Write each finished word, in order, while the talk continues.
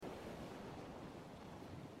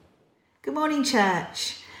Good morning,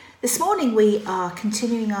 church. This morning we are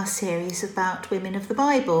continuing our series about women of the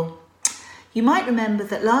Bible. You might remember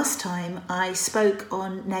that last time I spoke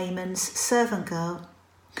on Naaman's servant girl.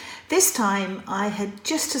 This time I had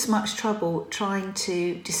just as much trouble trying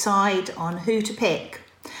to decide on who to pick.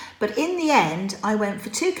 But in the end, I went for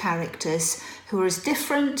two characters who are as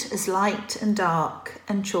different as light and dark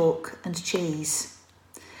and chalk and cheese.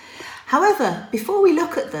 However, before we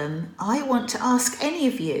look at them, I want to ask any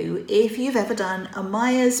of you if you've ever done a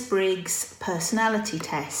Myers-Briggs personality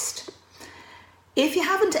test. If you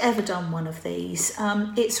haven't ever done one of these,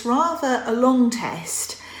 it's rather a long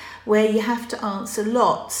test where you have to answer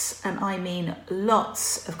lots, and I mean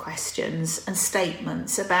lots of questions and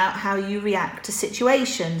statements about how you react to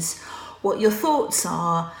situations, what your thoughts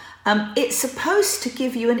are. It's supposed to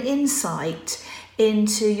give you an insight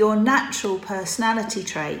into your natural personality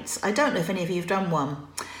traits. I don't know if any of you have done one.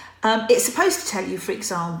 It's supposed to tell you, for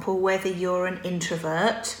example, whether you're an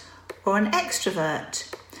introvert or an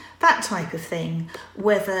extrovert, that type of thing,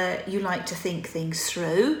 whether you like to think things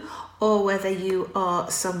through or whether you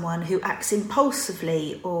are someone who acts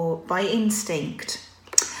impulsively or by instinct.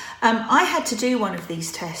 I had to do one of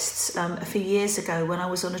these tests a few years ago when I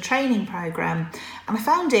was on a training program, and I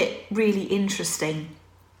found it really interesting.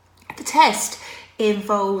 The test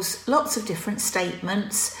involves lots of different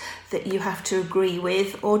statements that you have to agree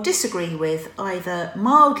with or disagree with, either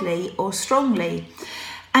mildly or strongly.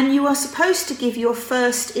 And you are supposed to give your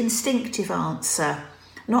first instinctive answer,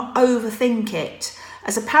 not overthink it,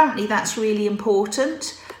 as apparently that's really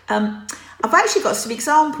important. I've actually got some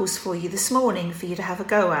examples for you this morning for you to have a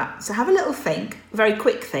go at. So have a little think, a very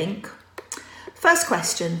quick think. First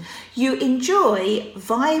question, you enjoy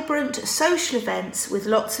vibrant social events with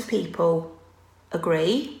lots of people.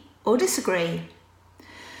 Agree or disagree?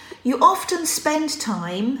 You often spend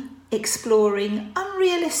time exploring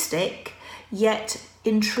unrealistic yet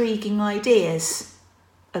intriguing ideas.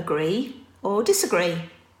 Agree or disagree?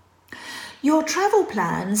 Your travel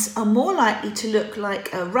plans are more likely to look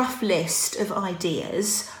like a rough list of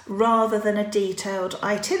ideas rather than a detailed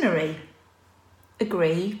itinerary.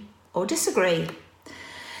 Agree or disagree?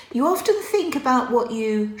 You often think about what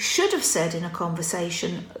you should have said in a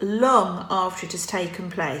conversation long after it has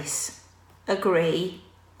taken place. Agree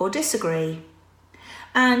or disagree?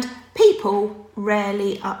 And people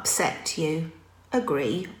rarely upset you.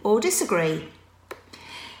 Agree or disagree?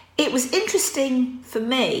 It was interesting for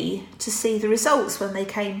me to see the results when they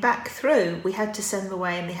came back through. We had to send them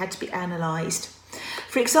away and they had to be analysed.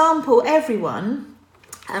 For example, everyone,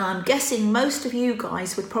 and I'm guessing most of you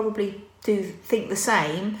guys would probably think the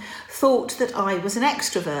same, thought that I was an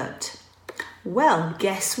extrovert. Well,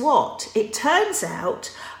 guess what? It turns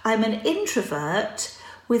out I'm an introvert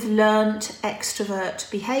with learnt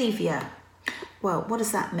extrovert behaviour. Well, what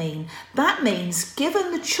does that mean? That means,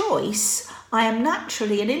 given the choice, I am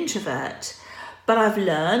naturally an introvert, but I've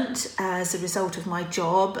learnt as a result of my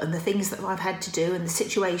job and the things that I've had to do and the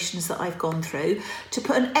situations that I've gone through to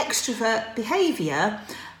put an extrovert behaviour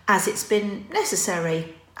as it's been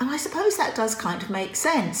necessary. And I suppose that does kind of make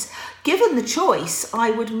sense. Given the choice, I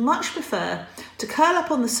would much prefer to curl up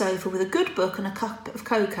on the sofa with a good book and a cup of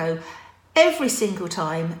cocoa every single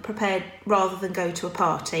time, prepared rather than go to a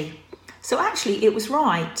party. So actually it was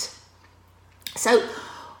right. So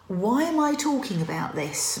why am I talking about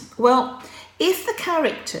this? Well, if the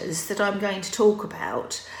characters that I'm going to talk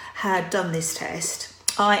about had done this test,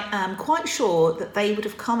 I am quite sure that they would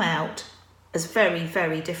have come out as very,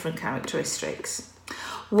 very different characteristics.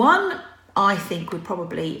 One, I think, would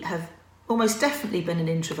probably have almost definitely been an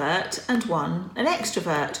introvert and one an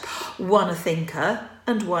extrovert, one a thinker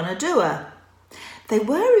and one a doer. They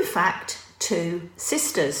were, in fact, two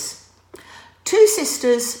sisters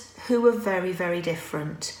who were very, very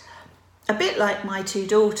different. A bit like my two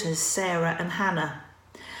daughters, Sarah and Hannah.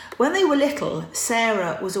 When they were little,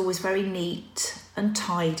 Sarah was always very neat and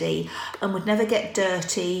tidy and would never get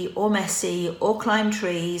dirty or messy or climb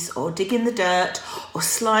trees or dig in the dirt or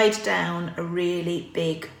slide down a really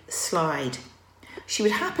big slide. She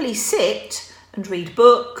would happily sit and read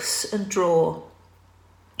books and draw.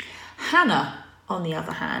 Hannah, on the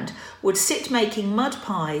other hand, would sit making mud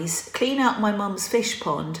pies, clean out my mum's fish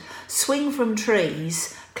pond, swing from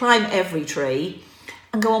trees, climb every tree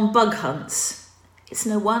and go on bug hunts. It's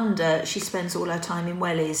no wonder she spends all her time in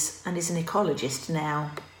wellies and is an ecologist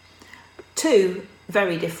now. Two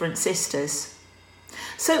very different sisters.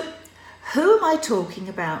 So who am I talking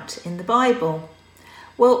about in the Bible?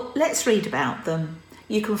 Well, let's read about them.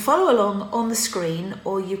 You can follow along on the screen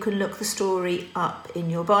or you can look the story up in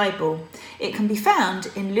your Bible. It can be found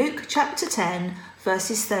in Luke chapter 10,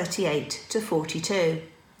 verses 38 to 42.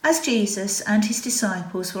 As Jesus and his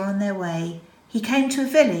disciples were on their way, he came to a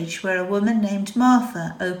village where a woman named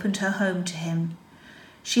Martha opened her home to him.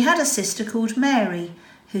 She had a sister called Mary,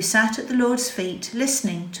 who sat at the Lord's feet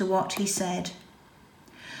listening to what he said.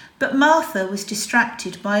 But Martha was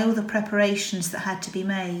distracted by all the preparations that had to be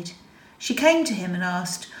made. She came to him and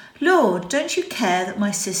asked, "Lord, don't you care that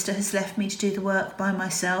my sister has left me to do the work by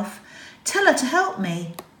myself? Tell her to help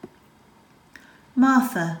me."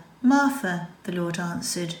 "Martha, Martha," the Lord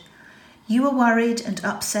answered, "you are worried and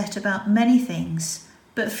upset about many things,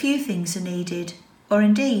 but few things are needed, or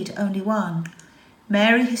indeed only one.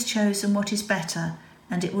 Mary has chosen what is better,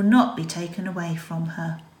 and it will not be taken away from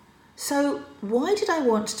her." So, why did I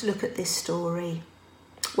want to look at this story?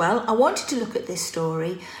 Well, I wanted to look at this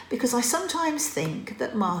story because I sometimes think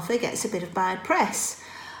that Martha gets a bit of bad press.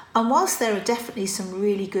 And whilst there are definitely some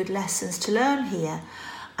really good lessons to learn here,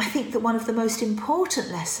 I think that one of the most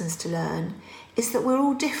important lessons to learn is that we're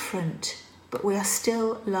all different, but we are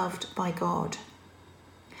still loved by God.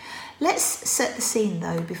 Let's set the scene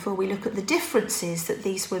though before we look at the differences that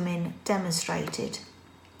these women demonstrated.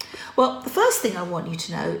 Well, the first thing I want you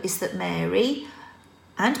to know is that Mary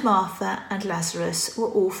and Martha and Lazarus were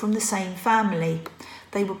all from the same family.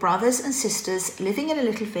 They were brothers and sisters living in a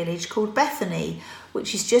little village called Bethany,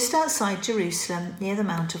 which is just outside Jerusalem near the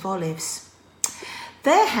Mount of Olives.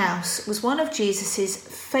 Their house was one of Jesus'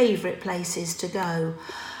 favourite places to go.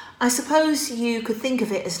 I suppose you could think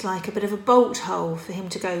of it as like a bit of a bolt hole for him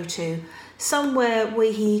to go to, somewhere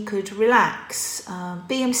where he could relax,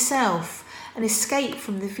 be himself and escape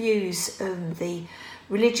from the views of the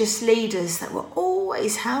religious leaders that were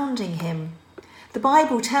always hounding him. The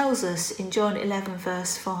Bible tells us in John 11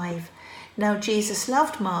 verse 5, "Now Jesus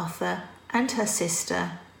loved Martha and her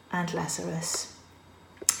sister and Lazarus."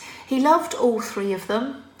 He loved all three of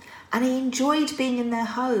them, and he enjoyed being in their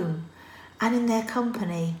home and in their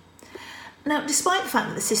company. Now, despite the fact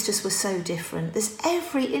that the sisters were so different, there's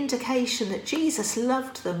every indication that Jesus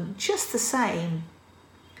loved them just the same,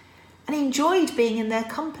 and he enjoyed being in their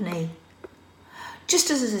company. Just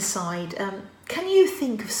as an aside, can you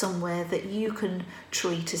think of somewhere that you can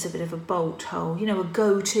treat as a bit of a bolt hole, a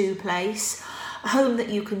go-to place, a home that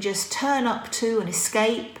you can just turn up to and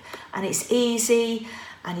escape, and it's easy,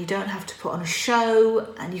 and you don't have to put on a show,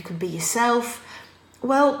 and you can be yourself?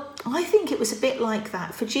 Well, I think it was a bit like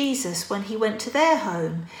that for Jesus when he went to their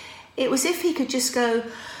home. It was if he could just go,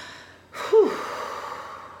 whew,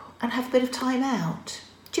 and have a bit of time out.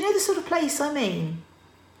 Do you know the sort of place I mean?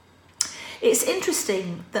 It's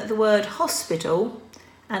interesting that the word hospital,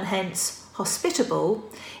 and hence hospitable,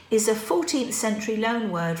 is a 14th century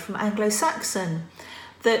loanword from Anglo-Saxon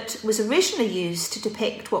that was originally used to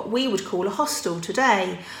depict what we would call a hostel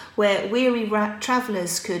today, where weary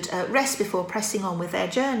travellers could rest before pressing on with their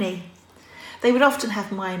journey. They would often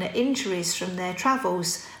have minor injuries from their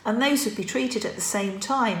travels, and those would be treated at the same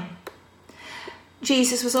time.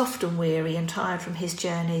 Jesus was often weary and tired from his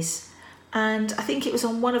journeys, and I think it was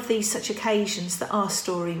on one of these such occasions that our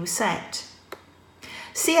story was set.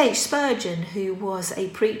 C.H. Spurgeon, who was a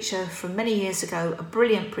preacher from many years ago, a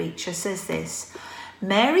brilliant preacher, says this: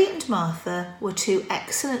 "Mary and Martha were two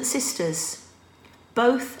excellent sisters,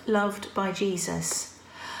 both loved by Jesus.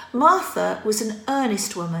 Martha was an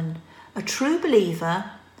earnest woman, a true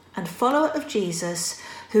believer and follower of Jesus,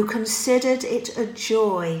 who considered it a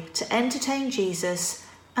joy to entertain Jesus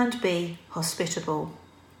and be hospitable."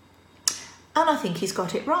 And I think he's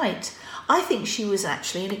got it right. I think she was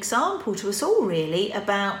actually an example to us all, really,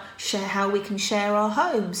 about how we can share our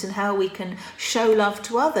homes and how we can show love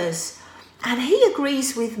to others. And he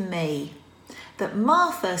agrees with me that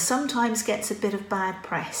Martha sometimes gets a bit of bad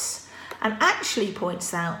press, and actually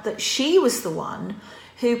points out that she was the one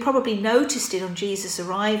who probably noticed it on Jesus'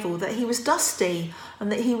 arrival, that he was dusty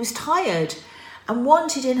and that he was tired, and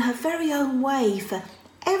wanted in her very own way for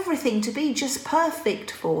everything to be just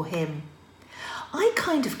perfect for him. I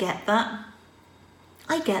kind of get that.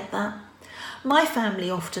 I get that. My family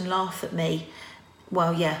often laugh at me.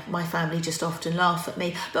 Well, yeah, my family just often laugh at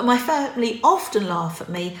me, but my family often laugh at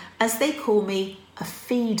me as they call me a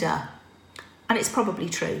feeder. And it's probably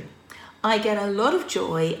true. I get a lot of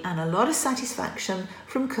joy and a lot of satisfaction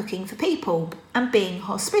from cooking for people and being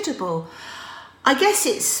hospitable. I guess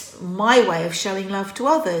it's my way of showing love to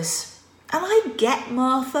others. And I get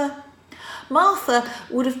Martha. Martha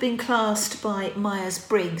would have been classed by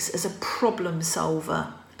Myers-Briggs as a problem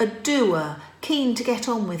solver, a doer, keen to get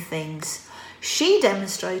on with things. She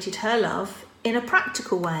demonstrated her love in a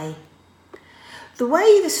practical way. The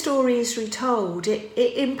way the story is retold, it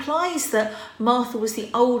implies that Martha was the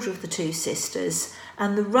older of the two sisters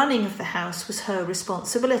and the running of the house was her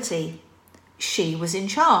responsibility. she was in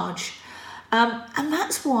charge. And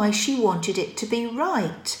that's why she wanted it to be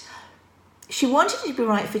right. She wanted it to be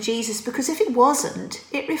right for Jesus because if it wasn't,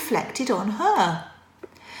 it reflected on her.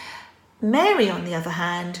 Mary, on the other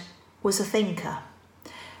hand, was a thinker.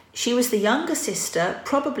 She was the younger sister,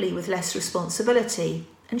 probably with less responsibility,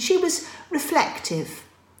 and she was reflective.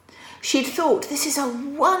 She'd thought, this is a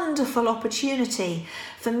wonderful opportunity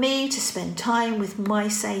for me to spend time with my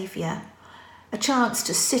Saviour, a chance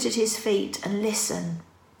to sit at his feet and listen,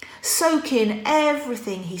 soak in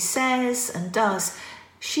everything he says and does.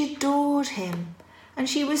 She adored him, and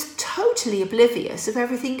she was totally oblivious of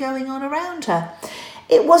everything going on around her.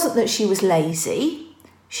 It wasn't that she was lazy.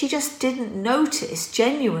 She just didn't notice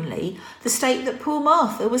genuinely the state that poor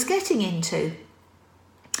Martha was getting into.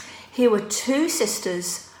 Here were two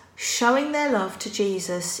sisters showing their love to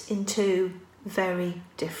Jesus in two very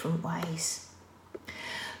different ways.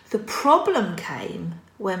 The problem came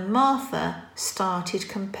when Martha started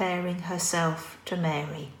comparing herself to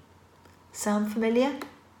Mary. Sound familiar?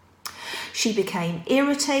 She became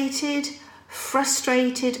irritated,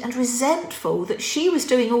 frustrated and resentful that she was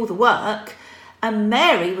doing all the work and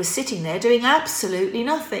Mary was sitting there doing absolutely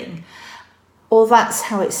nothing. Or that's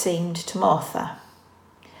how it seemed to Martha.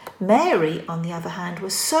 Mary, on the other hand,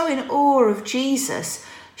 was so in awe of Jesus,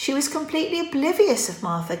 she was completely oblivious of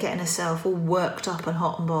Martha getting herself all worked up and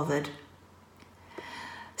hot and bothered.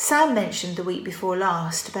 Sam mentioned the week before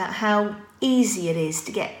last about how easy it is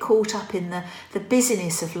to get caught up in the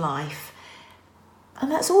busyness of life.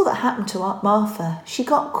 And that's all that happened to Martha. She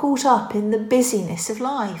got caught up in the busyness of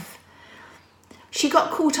life. She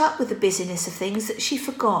got caught up with the busyness of things that she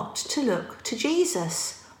forgot to look to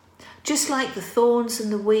Jesus. Just like the thorns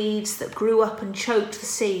and the weeds that grew up and choked the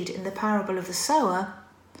seed in the parable of the sower,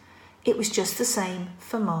 it was just the same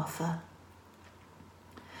for Martha.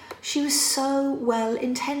 She was so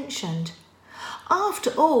well-intentioned. After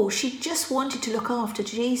all, she just wanted to look after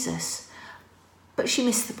Jesus, but she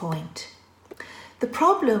missed the point. The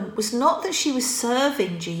problem was not that she was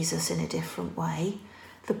serving Jesus in a different way.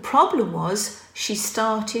 The problem was she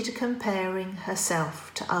started comparing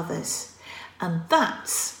herself to others. And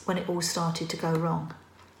that's when it all started to go wrong.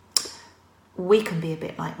 We can be a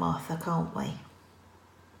bit like Martha, can't we?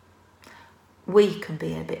 We can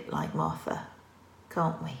be a bit like Martha,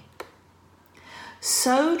 can't we?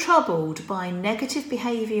 So troubled by negative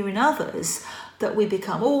behaviour in others that we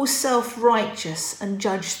become all self-righteous and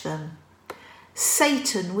judge them.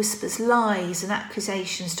 Satan whispers lies and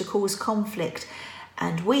accusations to cause conflict,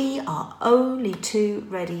 and we are only too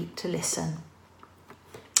ready to listen.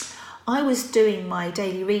 I was doing my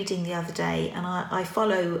daily reading the other day, and I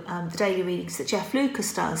follow the daily readings that Jeff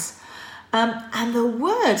Lucas does. And the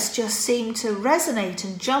words just seem to resonate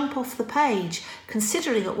and jump off the page,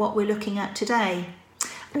 considering at what we're looking at today.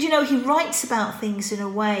 And he writes about things in a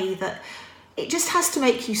way that it just has to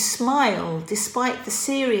make you smile despite the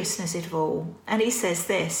seriousness of it all. And he says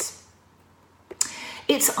this: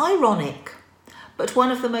 "It's ironic, but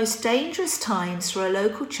one of the most dangerous times for a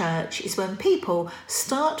local church is when people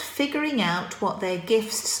start figuring out what their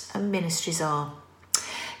gifts and ministries are.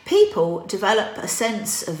 People develop a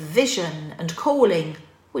sense of vision and calling,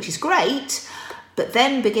 which is great, but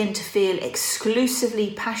then begin to feel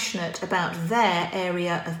exclusively passionate about their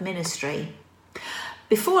area of ministry.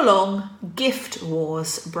 Before long, gift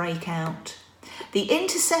wars break out. The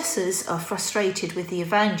intercessors are frustrated with the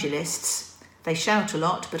evangelists. They shout a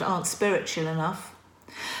lot but aren't spiritual enough.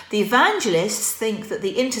 The evangelists think that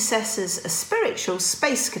the intercessors are spiritual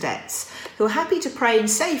space cadets who are happy to pray in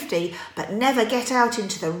safety but never get out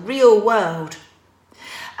into the real world.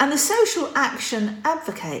 And the social action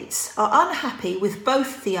advocates are unhappy with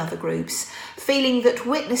both the other groups, feeling that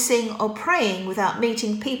witnessing or praying without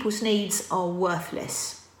meeting people's needs are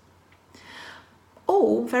worthless."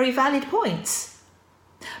 All very valid points.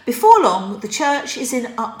 Before long, the church is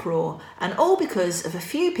in uproar, and all because of a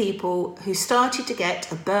few people who started to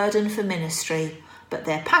get a burden for ministry, but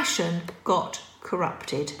their passion got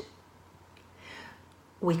corrupted.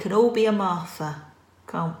 We can all be a Martha,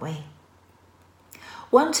 can't we?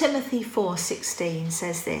 1 Timothy 4:16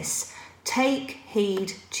 says this: "Take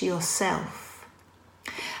heed to yourself."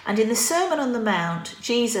 And in the Sermon on the Mount,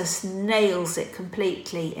 Jesus nails it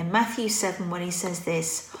completely in Matthew 7 when he says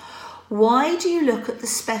this: "Why do you look at the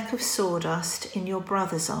speck of sawdust in your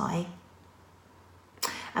brother's eye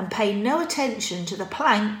and pay no attention to the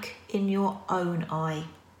plank in your own eye?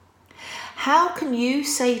 How can you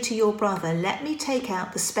say to your brother, 'Let me take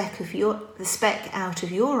out the speck out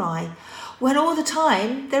of your eye,' when all the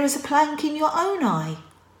time there is a plank in your own eye?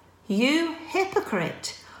 You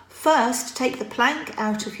hypocrite! First take the plank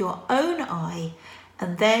out of your own eye,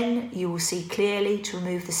 and then you will see clearly to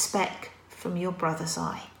remove the speck from your brother's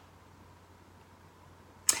eye.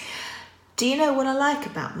 Do you know what I like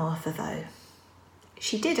about Martha though?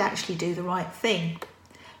 She did actually do the right thing.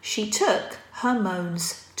 She took her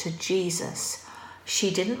moans to Jesus. She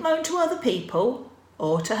didn't moan to other people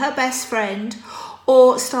or to her best friend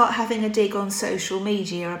or start having a dig on social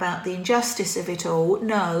media about the injustice of it all.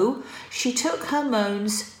 No, she took her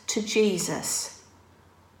moans to Jesus.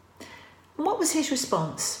 And what was his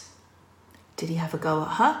response? Did he have a go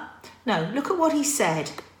at her? No, look at what he said.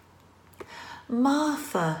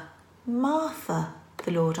 Martha, Martha,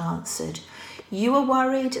 the Lord answered, you are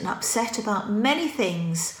worried and upset about many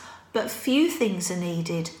things, but few things are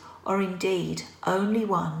needed, or indeed only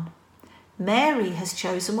one. Mary has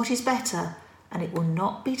chosen what is better, and it will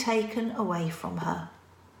not be taken away from her.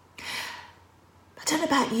 I don't know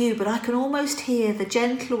about you, but I can almost hear the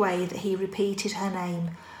gentle way that he repeated her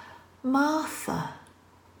name. Martha,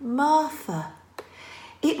 Martha.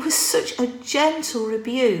 It was such a gentle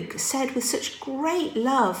rebuke, said with such great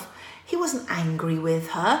love. He wasn't angry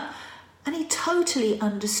with her, and he totally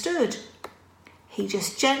understood. He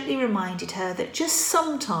just gently reminded her that just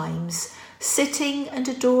sometimes sitting and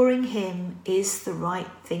adoring him is the right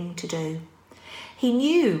thing to do. He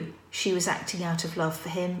knew she was acting out of love for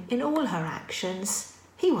him in all her actions.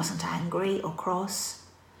 He wasn't angry or cross.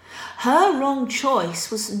 Her wrong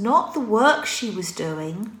choice was not the work she was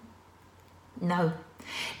doing. No,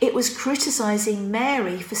 it was criticising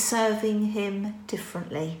Mary for serving him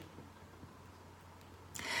differently.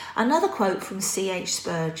 Another quote from C.H.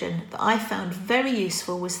 Spurgeon that I found very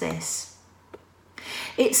useful was this.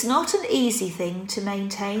 It's not an easy thing to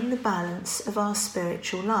maintain the balance of our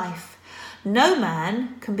spiritual life. No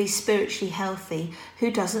man can be spiritually healthy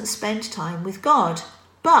who doesn't spend time with God,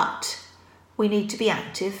 but we need to be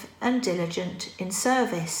active and diligent in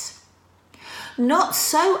service. Not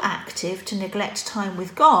so active to neglect time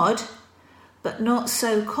with God, but not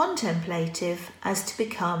so contemplative as to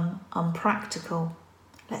become unpractical.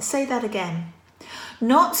 Let's say that again.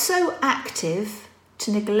 Not so active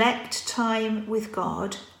to neglect time with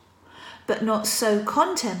God, but not so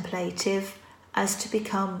contemplative as to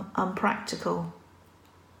become unpractical.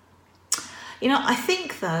 You know, I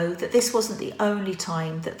think though that this wasn't the only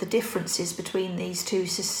time that the differences between these two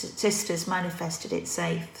sisters manifested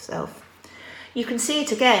itself. You can see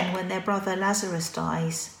it again when their brother Lazarus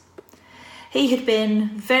dies. He had been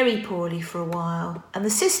very poorly for a while, and the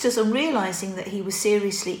sisters, on realising that he was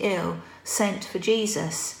seriously ill, sent for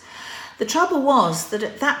Jesus. The trouble was that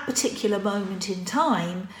at that particular moment in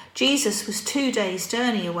time, Jesus was 2 days'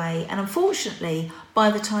 journey away, and unfortunately,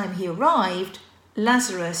 by the time he arrived,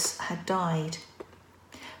 Lazarus had died.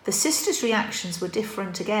 The sisters' reactions were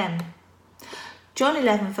different again. John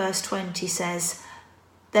 11 verse 20 says,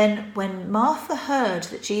 Then when Martha heard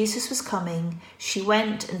that Jesus was coming, she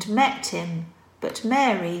went and met him, but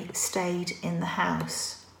Mary stayed in the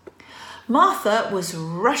house. Martha was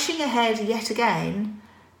rushing ahead yet again,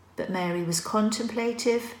 but Mary was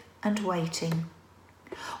contemplative and waiting.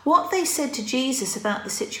 What they said to Jesus about the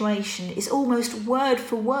situation is almost word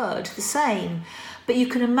for word the same, but you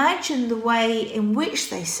can imagine the way in which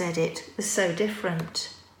they said it was so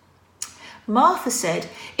different. Martha said,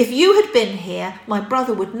 If you had been here, my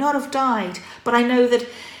brother would not have died, but I know that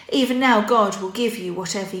even now God will give you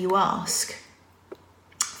whatever you ask.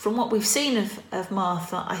 From what we've seen of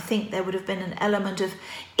Martha, I think there would have been an element of,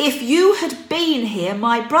 if you had been here,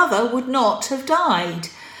 my brother would not have died,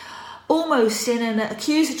 almost in an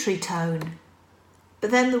accusatory tone. But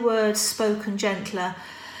then the words spoken gentler,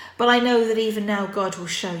 but I know that even now God will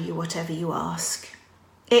show you whatever you ask.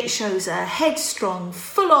 It shows a headstrong,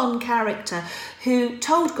 full-on character who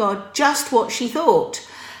told God just what she thought,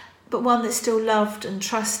 but one that still loved and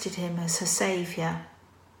trusted him as her saviour.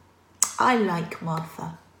 I like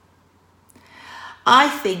Martha. I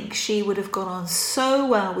think she would have gone on so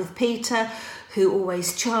well with Peter, who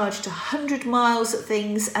always charged 100 miles at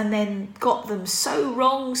things and then got them so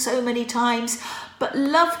wrong so many times, but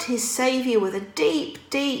loved his saviour with a deep,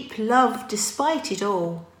 deep love despite it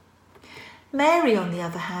all. Mary, on the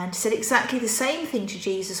other hand, said exactly the same thing to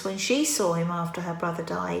Jesus when she saw him after her brother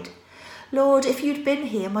died. Lord, if you'd been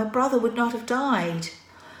here, my brother would not have died.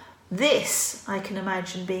 This, I can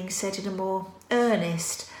imagine being said in a more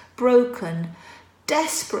earnest, broken,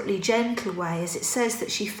 desperately gentle way, as it says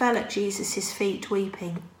that she fell at Jesus' feet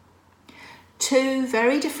weeping. Two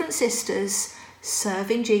very different sisters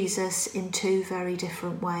serving Jesus in two very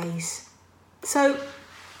different ways. So,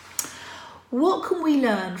 what can we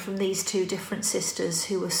learn from these two different sisters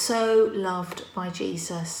who were so loved by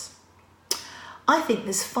Jesus? I think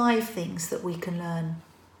there's 5 things that we can learn.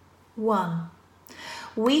 1.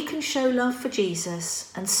 we can show love for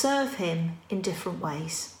Jesus and serve him in different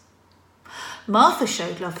ways. Martha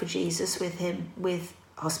showed love for Jesus with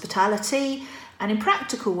hospitality and in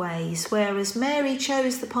practical ways, whereas Mary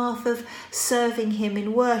chose the path of serving him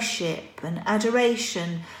in worship and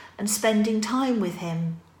adoration and spending time with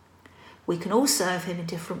him. We can all serve him in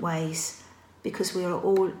different ways because we are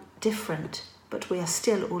all different, but we are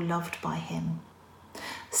still all loved by him.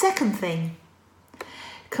 Second thing,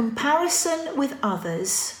 comparison with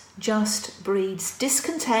others just breeds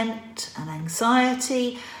discontent and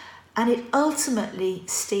anxiety, and it ultimately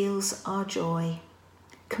steals our joy.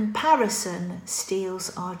 Comparison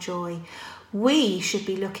steals our joy. We should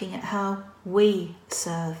be looking at how we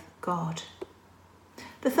serve God.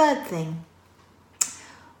 The third thing,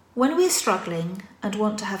 when we're struggling and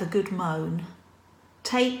want to have a good moan,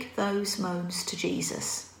 take those moans to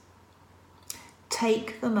Jesus.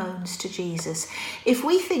 Take the moans to Jesus. If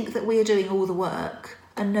we think that we are doing all the work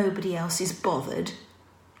and nobody else is bothered,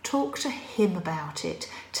 talk to him about it.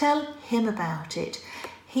 Tell him about it.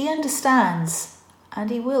 He understands and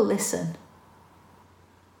he will listen.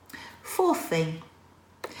 Fourth thing,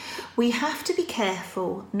 we have to be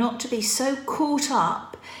careful not to be so caught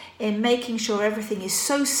up in making sure everything is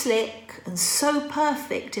so slick and so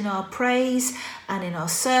perfect in our praise and in our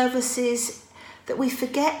services that we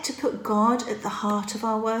forget to put God at the heart of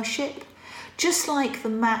our worship. Just like the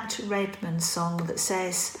Matt Redman song that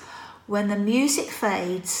says, "When the music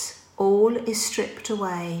fades, all is stripped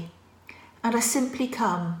away, and I simply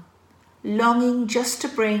come, longing just to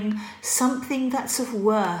bring something that's of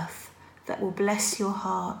worth that will bless your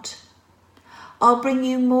heart. I'll bring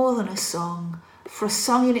you more than a song, for a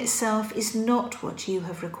song in itself is not what you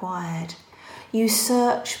have required. You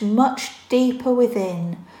search much deeper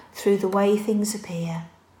within through the way things appear.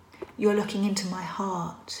 You're looking into my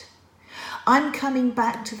heart. I'm coming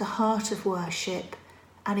back to the heart of worship,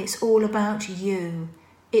 and it's all about you.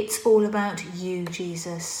 It's all about you,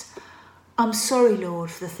 Jesus. I'm sorry, Lord,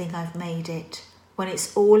 for the thing I've made it. When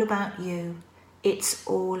it's all about you, it's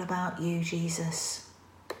all about you, Jesus."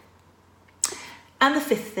 And the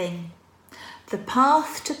fifth thing, the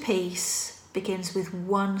path to peace begins with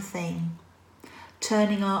one thing: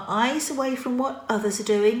 turning our eyes away from what others are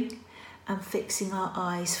doing and fixing our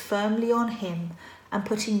eyes firmly on him and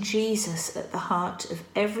putting Jesus at the heart of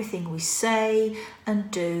everything we say and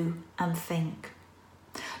do and think.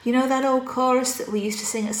 You know that old chorus that we used to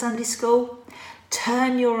sing at Sunday school?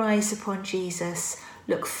 Turn your eyes upon Jesus,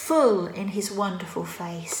 look full in his wonderful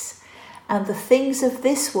face, and the things of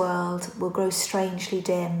this world will grow strangely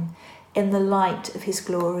dim in the light of his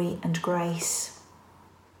glory and grace.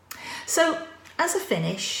 So, as a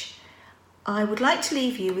finish, I would like to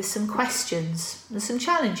leave you with some questions and some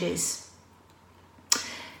challenges.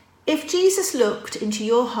 If Jesus looked into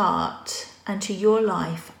your heart and to your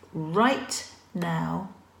life right now,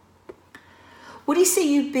 would he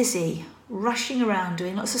see you busy, rushing around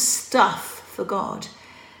doing lots of stuff for God,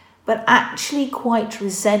 but actually quite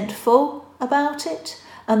resentful about it,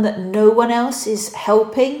 and that no one else is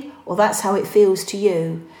helping, or that's how it feels to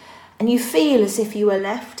you, and you feel as if you were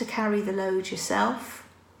left to carry the load yourself?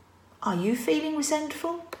 Are you feeling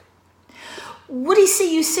resentful? Would he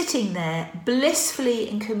see you sitting there blissfully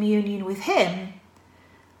in communion with him,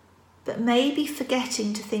 but maybe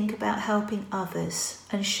forgetting to think about helping others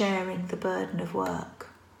and sharing the burden of work?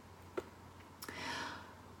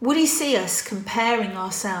 Would he see us comparing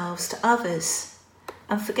ourselves to others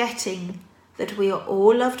and forgetting that we are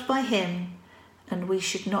all loved by him, and we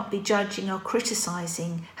should not be judging or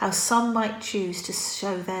criticising how some might choose to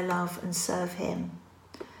show their love and serve him?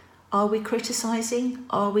 Are we criticising?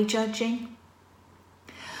 Are we judging?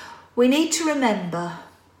 We need to remember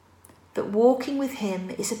that walking with him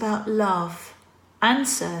is about love and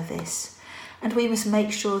service, and we must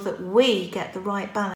make sure that we get the right balance